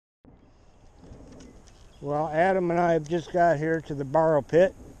Well, Adam and I have just got here to the borrow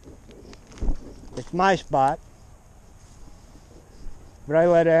pit. It's my spot, but I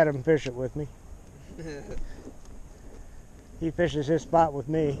let Adam fish it with me. He fishes his spot with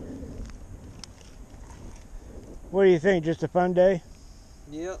me. What do you think? Just a fun day?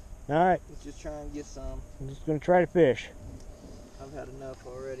 Yep. Alright. Let's just try and get some. I'm just going to try to fish. I've had enough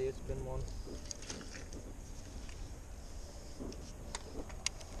already. It's been one.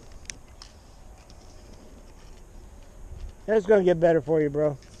 It's going to get better for you,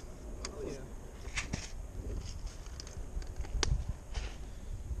 bro. Oh, yeah.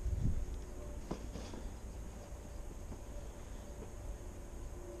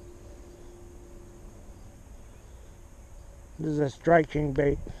 This is a Strike King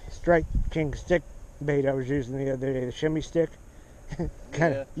stick bait I was using the other day, the shimmy stick.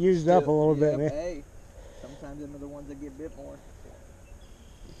 Kind of used up a little bit, man. Hey, sometimes them are the ones that get bit more.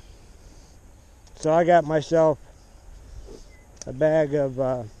 So I got myself a bag of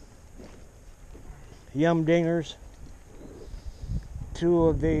Yum Dingers, 2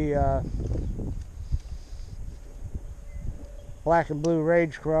 of the black and blue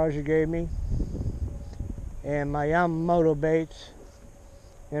Rage Craws you gave me, and my Yamamoto baits,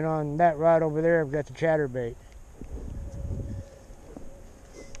 and on that rod over there I've got the chatterbait.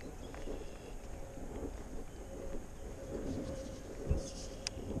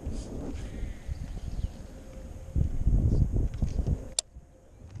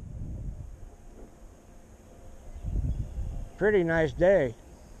 Pretty nice day.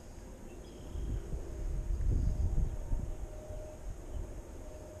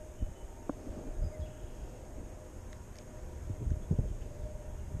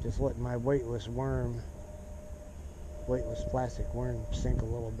 Just letting my weightless plastic worm sink a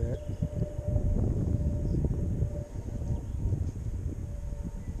little bit.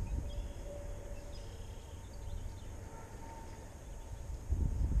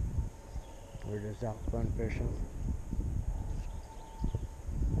 We're just out fun fishing.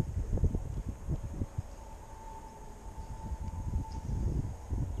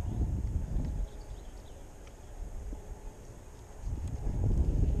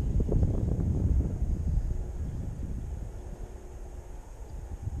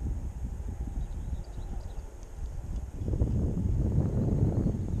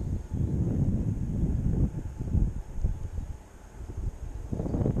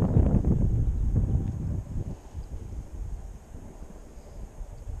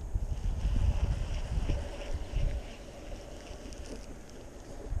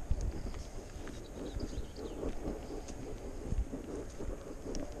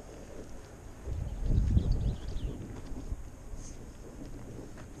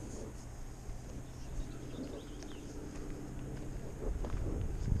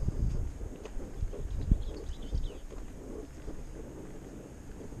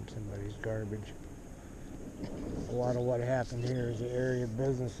 Somebody's garbage. A lot of what happened here is the area of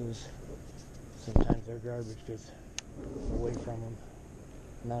businesses. Sometimes their garbage gets away from them.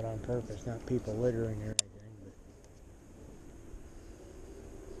 Not on purpose, not people littering or anything,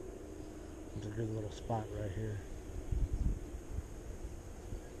 but it's a good little spot right here.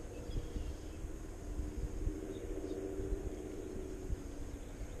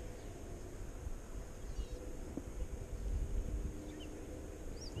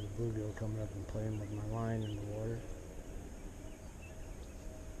 Bluegill coming up and playing with my line in the water.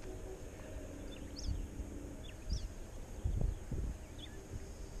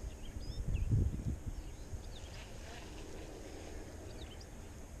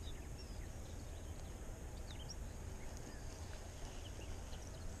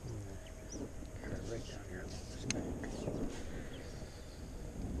 Right down here along this bank.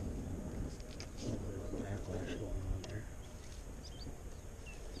 A little bit of backlash going on there.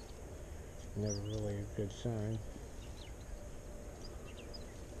 Never really a good sign.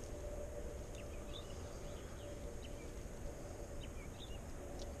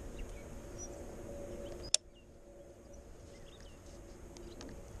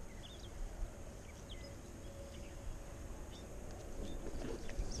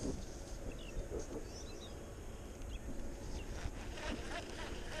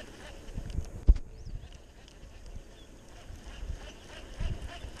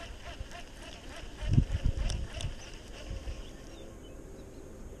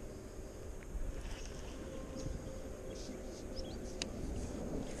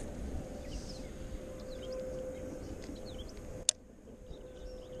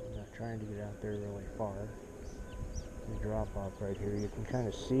 Trying to get out there really far. The drop off right here, you can kind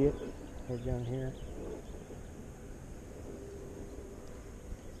of see it right down here.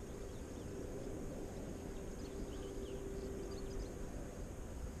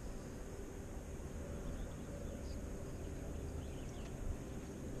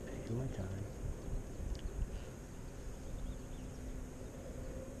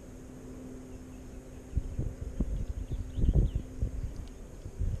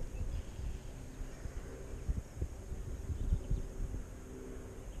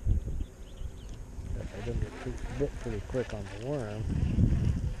 bit pretty quick on the worm.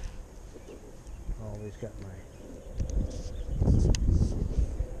 Always got my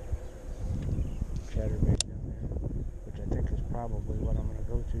chatterbait down there, which I think is probably what I'm going to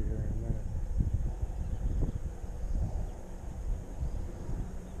go to here in a minute.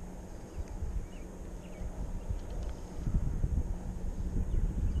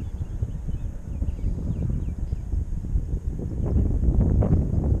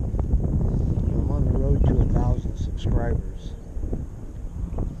 I'm on the road to 1,000 subscribers.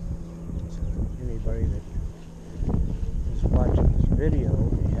 So anybody that is watching this video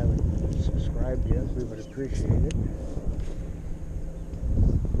and you haven't subscribed yet, we would appreciate it.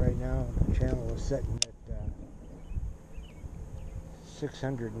 Right now the channel is sitting at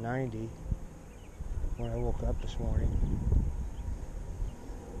 690 when I woke up this morning.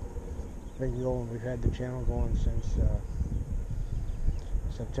 We've had the channel going since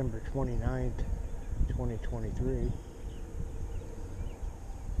September 29th, 2023.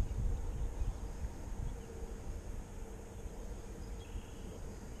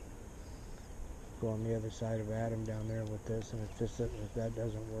 Go on the other side of Adam down there with this, and if that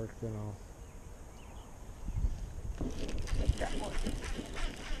doesn't work, then I'll that one.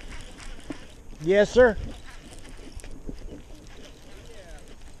 Yes, sir.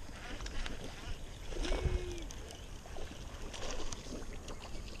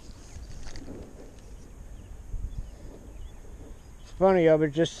 It's funny, I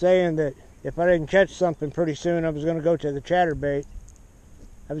was just saying that if I didn't catch something pretty soon, I was going to go to the chatterbait.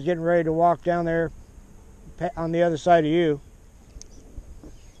 I was getting ready to walk down there on the other side of you.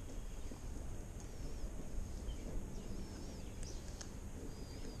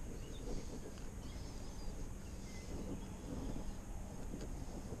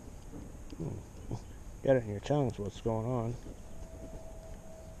 Got it in your tongues, what's going on.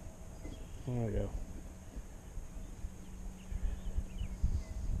 There we go.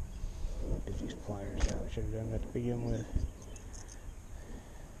 Get these pliers out. I should have done that to begin with.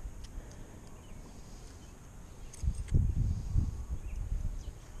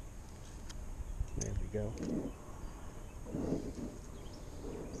 There we go.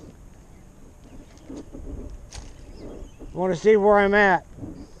 Want to see where I'm at?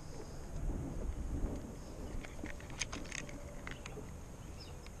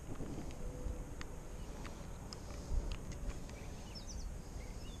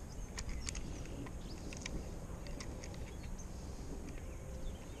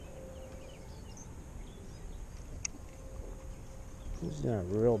 It's not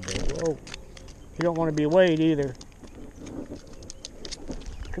real big. Whoa. You don't want to be weighed either.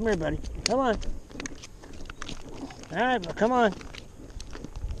 Come here, buddy. Come on. All right, well, come on.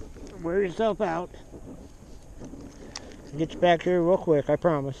 Wear yourself out. I'll get you back here real quick, I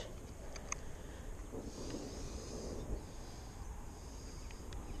promise.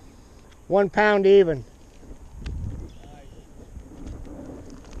 £1 pound even.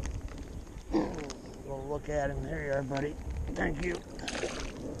 We'll look at him. There you are, buddy. Thank you.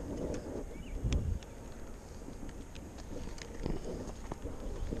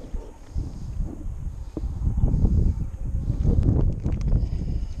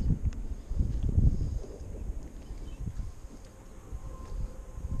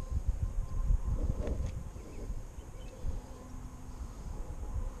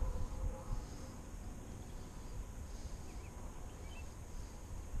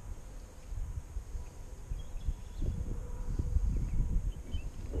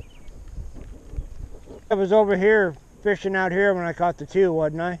 I was over here fishing out here when I caught the two,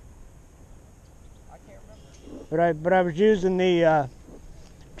 wasn't I? I can't remember. But I was using the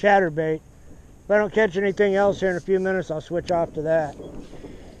chatterbait. If I don't catch anything else here in a few minutes, I'll switch off to that.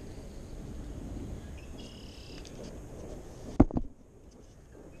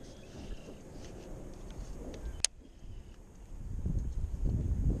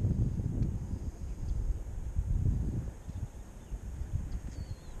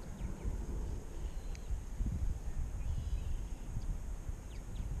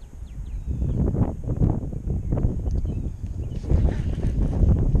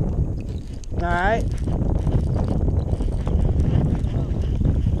 All right.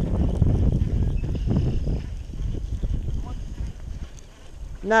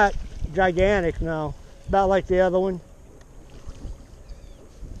 Not gigantic, no. About like the other one.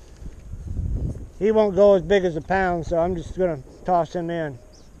 He won't go as big as a pound, so I'm just gonna toss him in.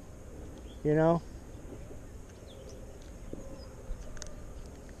 You know?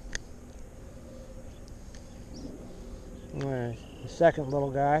 All right, the second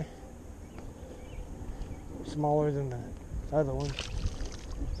little guy. Smaller than the other one.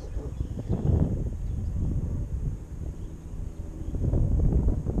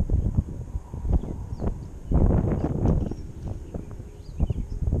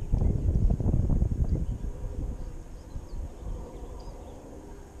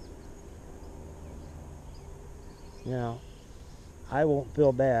 I won't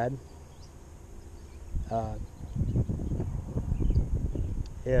feel bad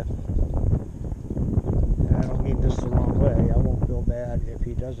if, and I don't mean this the wrong way, I won't feel bad if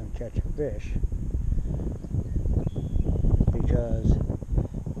he doesn't catch a fish, because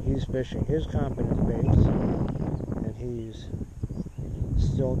he's fishing his competent baits and he's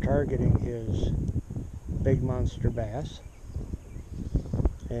still targeting his big monster bass,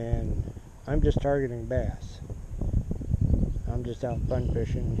 and I'm just targeting bass. I'm just out fun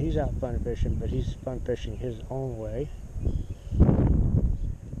fishing, and he's out fun fishing, but he's fun fishing his own way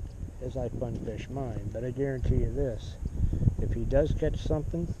as I fun fish mine. But I guarantee you this, if he does catch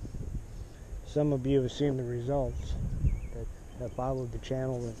something, some of you have seen the results that have followed the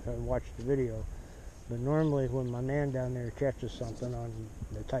channel and watched the video, but normally when my man down there catches something on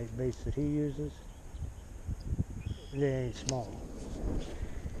the type baits that he uses, they ain't small.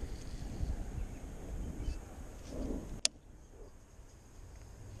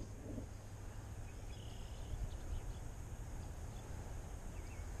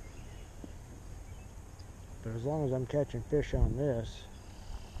 But as long as I'm catching fish on this,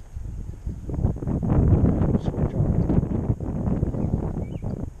 I'll switch on.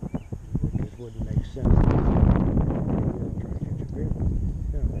 It just wouldn't make sense. I'm trying to catch a big one.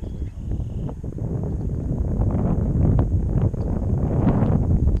 Yeah, I'll switch on.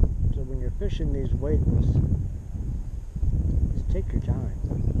 So when you're fishing these weightless, just take your time.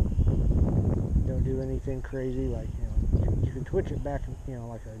 Don't do anything crazy like, you can twitch it back,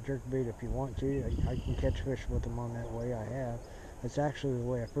 like a jerk bait if you want to. I can catch fish with them on that way. I have. It's actually the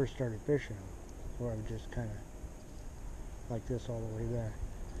way I first started fishing them, where I would just kind of like this all the way back.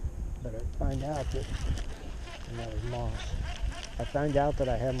 But I find out that, and that was moss, I find out that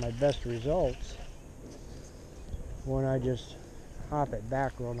I have my best results when I just hop it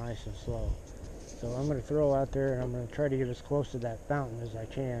back real nice and slow. So I'm going to throw out there and I'm going to try to get as close to that fountain as I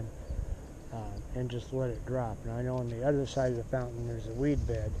can. And just let it drop. Now I know on the other side of the fountain there's a weed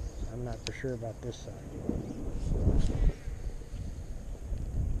bed. I'm not for sure about this side.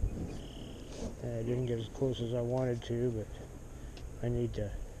 And I didn't get as close as I wanted to, but I need to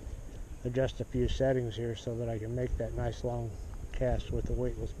adjust a few settings here so that I can make that nice long cast with the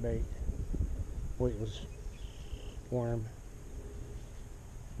weightless bait, weightless worm,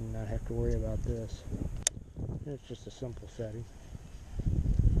 and not have to worry about this. It's just a simple setting.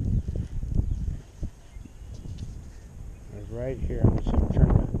 Right here, I'm just going to turn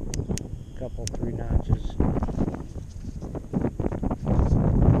a couple, 3 notches. Right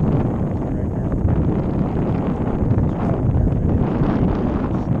now,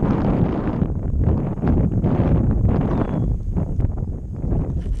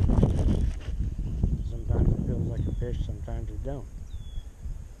 sometimes it feels like a fish, sometimes it don't.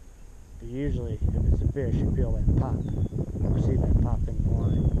 But usually, if it's a fish, you feel that pop. You see that pop in the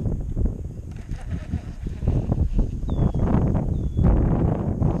line.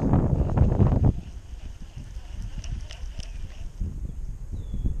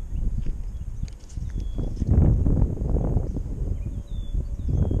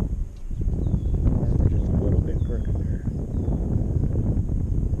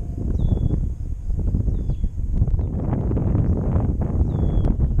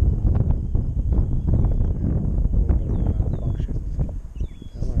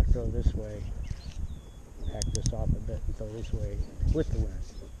 This way, back this off a bit and throw this way with the wind.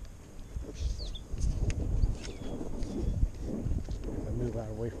 I move out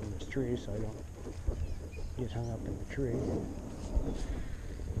away from this tree so I don't get hung up in the tree.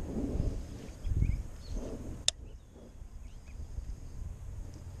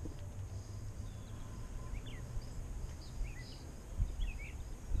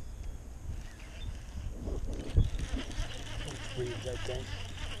 Weeds, I think.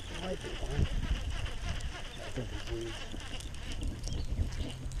 Might be one. I think it's weeds.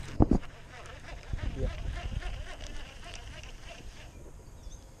 Yeah.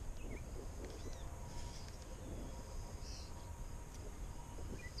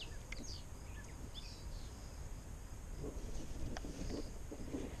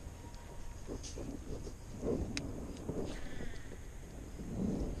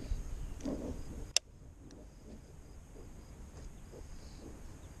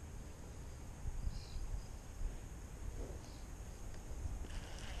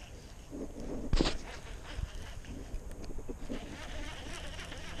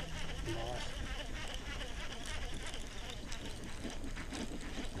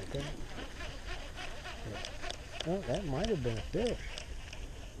 Okay. Yeah. Oh, that might have been a fish.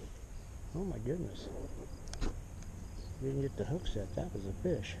 Oh my goodness. Didn't get the hook set. That was a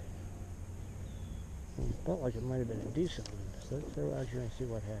fish. It felt like it might have been a decent one. So let's throw out here and see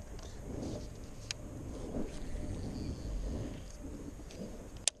what happens.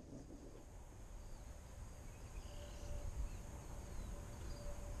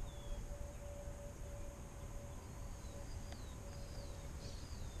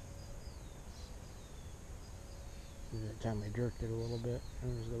 That time I jerked it a little bit.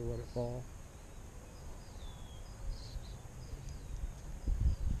 I'm just going to let it fall.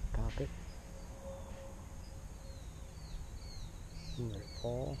 Pop it. Let it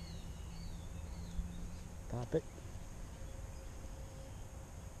fall. Pop it.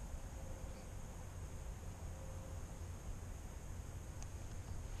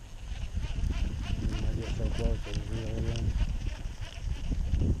 And I get so close it was really in.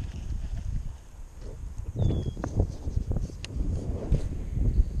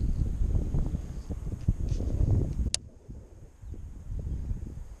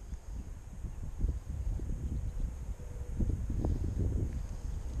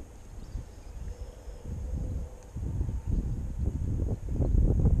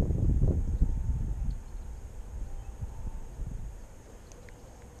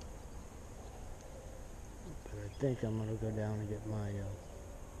 I think I'm going to go down and get my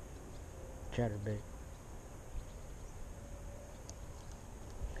chatterbait,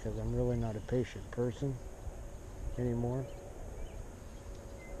 because I'm really not a patient person anymore.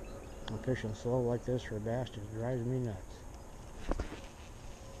 I'm fishing slow like this for a bass just drives me nuts.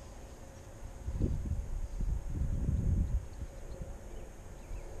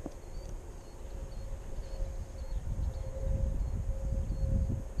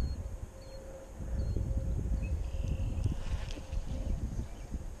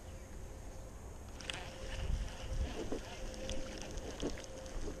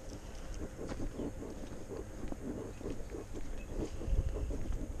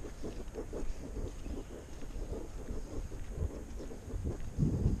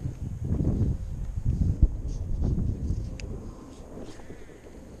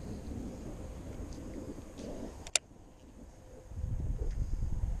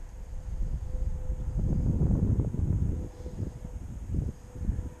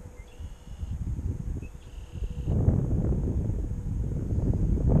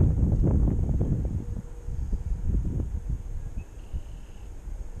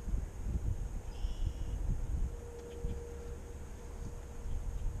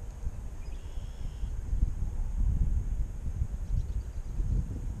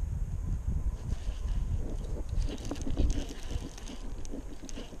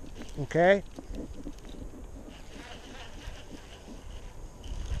 Okay?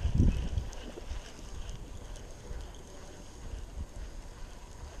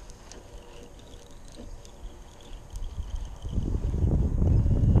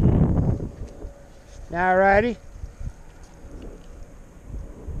 Alrighty.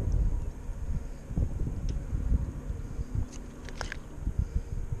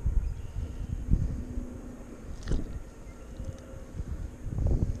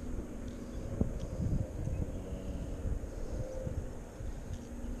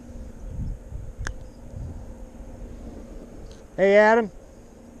 Hey, Adam.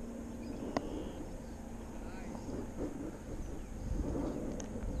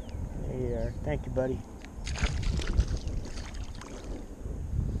 There you are. Thank you, buddy.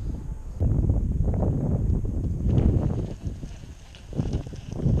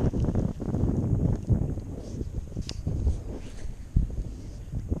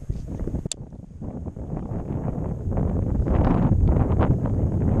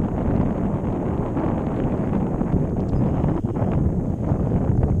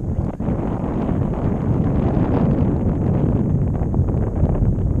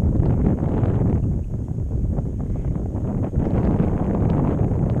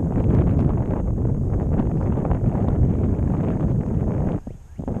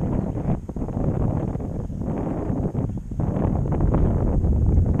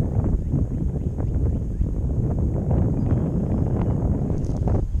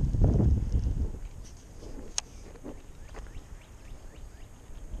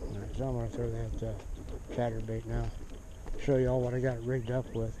 So I'm going to throw that chatterbait now. Show you all what I got it rigged up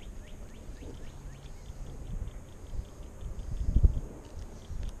with.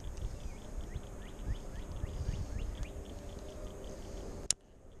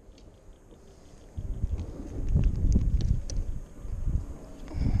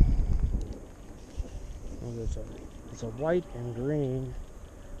 It's a white and green.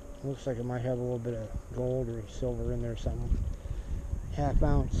 Looks like it might have a little bit of gold or silver in there or something. Half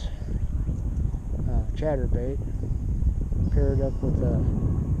ounce chatterbait paired up with the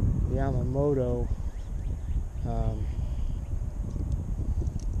Yamamoto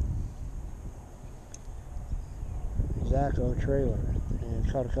Zaco trailer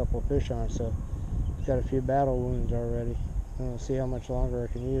and caught a couple of fish on it, so it's got a few battle wounds already. We'll see how much longer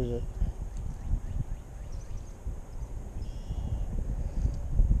I can use it.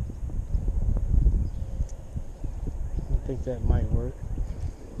 I think that might work.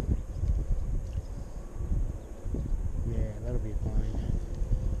 Yeah, that'll be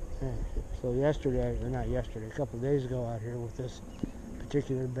fine. So yesterday, or not yesterday, a couple of days ago out here with this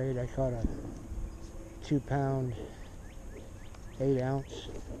particular bait, I caught a 2-pound, 8-ounce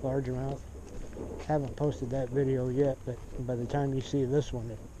largemouth. Haven't posted that video yet, but by the time you see this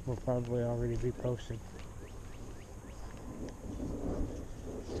one, it will probably already be posted.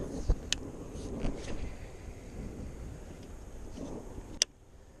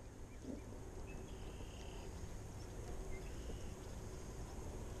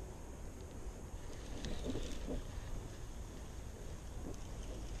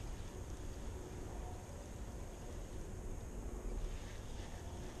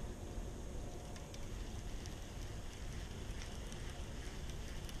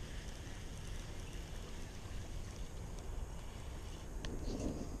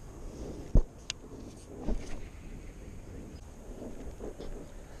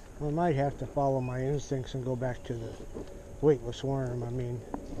 I might have to follow my instincts and go back to the weightless worm. I mean,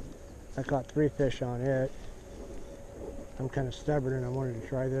 I caught 3 fish on it. I'm kind of stubborn and I wanted to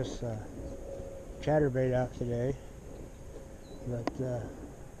try this chatterbait out today. But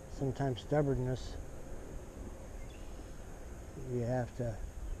sometimes stubbornness, you have to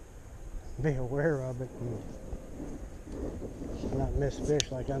be aware of it and not miss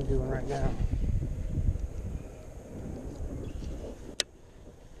fish like I'm doing right now.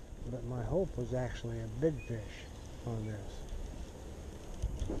 But my hope was actually a big fish on this.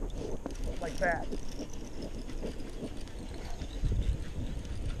 Like that.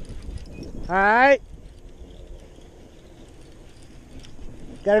 Alright.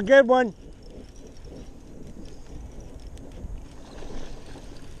 Got a good one.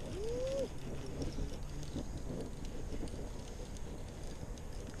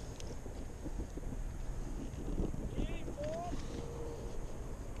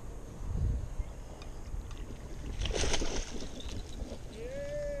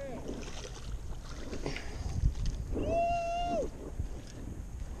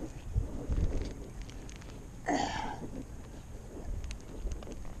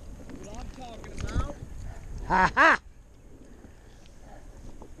 Ha ha!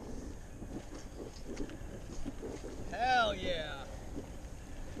 Hell yeah!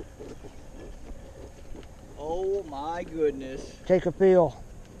 Oh my goodness. Take a feel.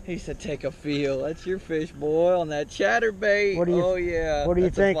 He said take a feel. That's your fish, boy, on that chatterbait. Oh yeah. What are you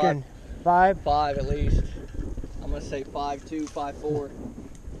thinking? 5? 5 at least. I'm gonna say 5.2,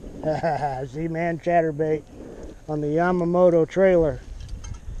 5.4. Z-Man chatterbait on the Yamamoto trailer.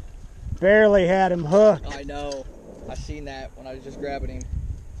 Barely had him hooked. I know. I seen that when I was just grabbing him.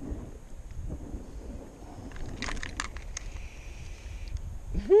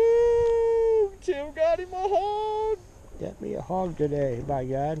 Woo! Tim got him a hog. Got me a hog today, by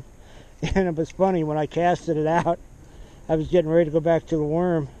God. And it was funny, when I casted it out, I was getting ready to go back to the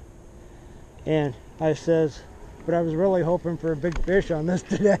worm. And I says, but I was really hoping for a big fish on this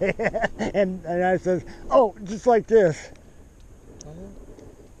today. and I says, oh, just like this.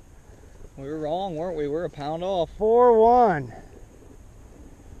 We were wrong, weren't we? We're a pound off. 4-1.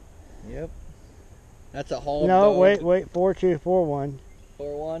 Yep. That's a hog. No, dog. wait, 4-2, 4-1.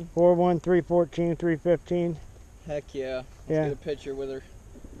 4-1? 4-1, 3-14, 3-15. Heck yeah. Let's get a picture with her.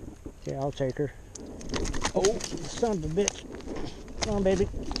 Yeah, I'll take her. Oh, son of a bitch. Come on, baby.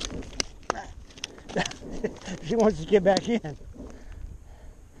 She wants to get back in.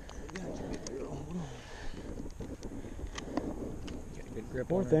 Grip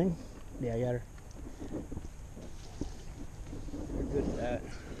Poor thing. Yeah, I got her. You're good at that.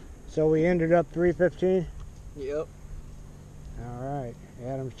 So we ended up 3-15? Yep. Alright.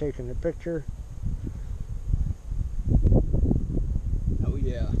 Adam's taking the picture. Oh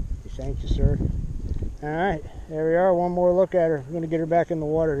yeah. Thank you, sir. Alright, there we are. One more look at her. I'm going to get her back in the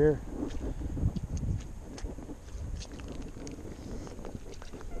water here.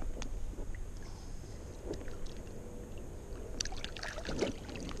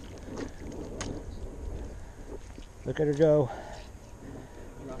 Look at her go.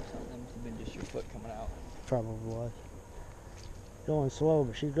 Dropped something. Must have been just your foot coming out. Probably was. Going slow,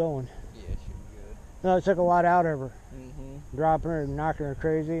 but she's going. Yeah, she's good. No, it took a lot out of her. Mm-hmm. Dropping her and knocking her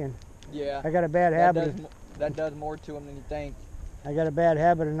crazy. And yeah. I got a bad habit. That does more to them than you think. I got a bad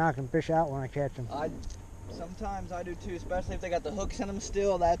habit of knocking fish out when I catch them. Sometimes I do too, especially if they got the hooks in them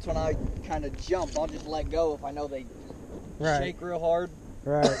still. That's when I kind of jump. I'll just let go if I know they Right. shake real hard.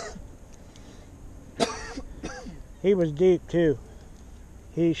 Right. He was deep too.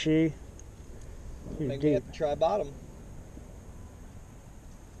 She was Maybe we deep. have to try bottom.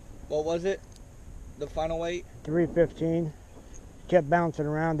 What was it? The final weight? 315. Kept bouncing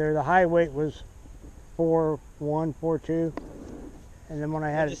around there. The high weight was 4.1, 4.2. And then when I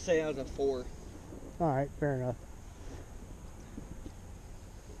had Just say I was a 4. All right, fair enough.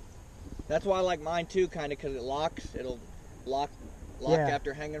 That's why I like mine too, kind of, because it locks. It'll lock Yeah.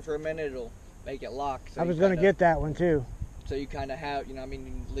 after hanging for a minute. It'll make it lock. So I was going to get that one too. So you kind of have, you know, I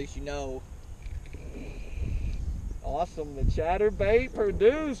mean, at least you know. Awesome, the chatterbait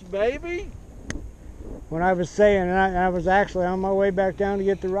produced, baby. When I was saying, and I was actually on my way back down to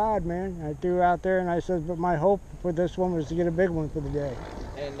get the rod, man. I threw out there and I said, but my hope for this one was to get a big one for the day.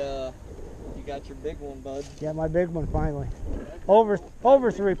 And you got your big one, bud. Got my big one finally. Over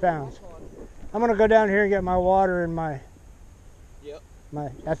 3 pounds. I'm gonna go down here and get my water and my Yep.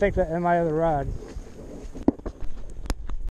 I think that and my other rod.